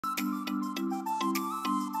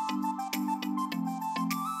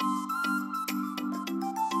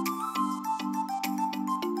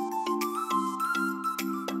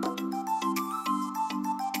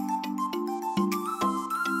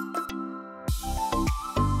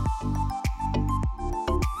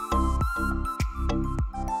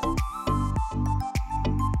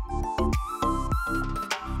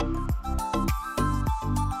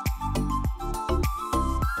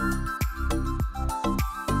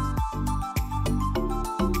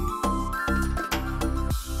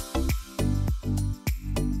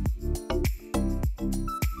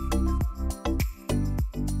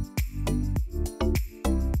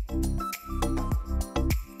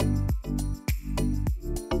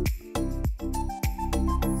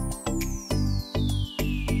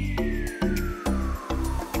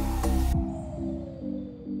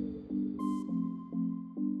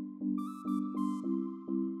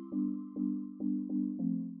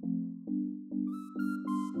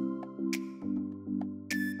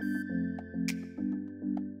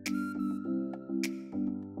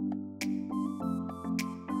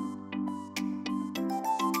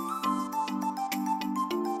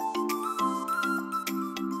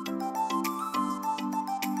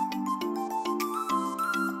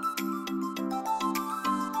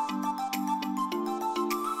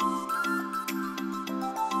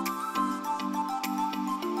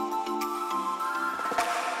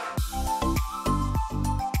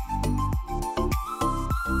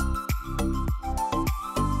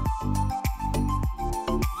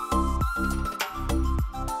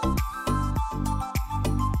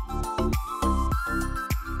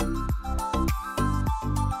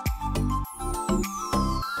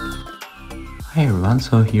Hi everyone,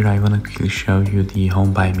 so here I want to quickly show you the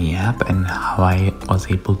Home by Me app and how I was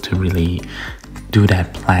able to really do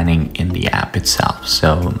that planning in the app itself.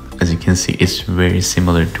 So as you can see, it's very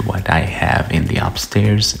similar to what I have in the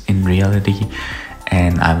upstairs in reality,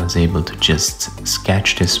 and I was able to just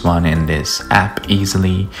sketch this one in this app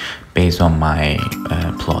easily based on my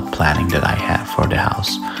plot planning that I have for the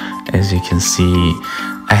house. As you can see,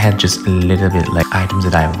 I had just a little bit like items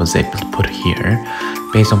that I was able to put here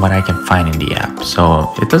based on what I can find in the app.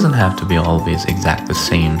 So it doesn't have to be always exact the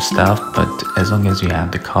same stuff, but as long as you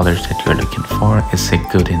have the colors that you're looking for, it's a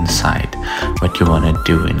good insight what you want to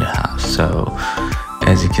do in the house. So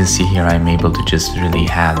as you can see here, I'm able to just really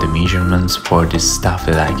have the measurements for this stuff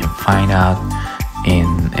that I can find out in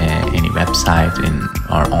any website in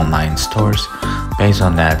our online stores. Based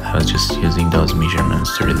on that, I was just using those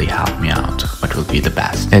measurements to really help me out what will be the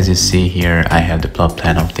best. As you see here, I have the plot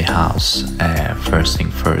plan of the house first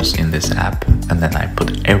thing first in this app, and then I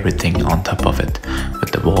put everything on top of it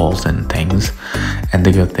with the walls and things. And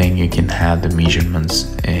the good thing, you can have the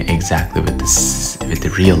measurements exactly with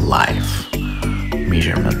the real life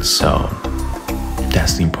measurements. So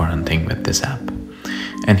that's the important thing with this app.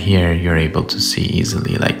 And here you're able to see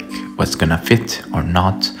easily like what's gonna fit or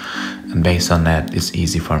not, and based on that it's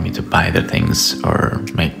easy for me to buy the things or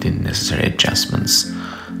make the necessary adjustments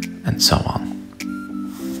and so on.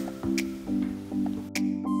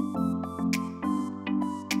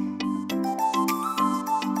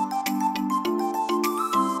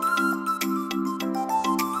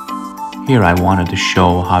 Here I wanted to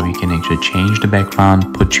show how you can actually change the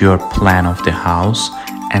background, put your plan of the house,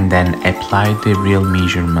 and then apply the real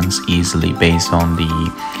measurements easily based on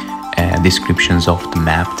the descriptions of the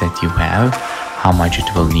map that you have, how much it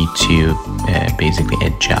will need to basically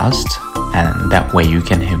adjust, and that way you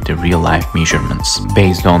can have the real life measurements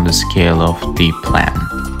based on the scale of the plan.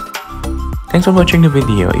 Thanks for watching the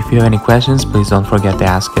video. If you have any questions, please don't forget to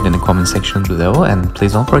ask it in the comment section below, and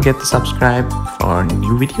please don't forget to subscribe for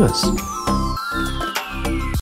new videos.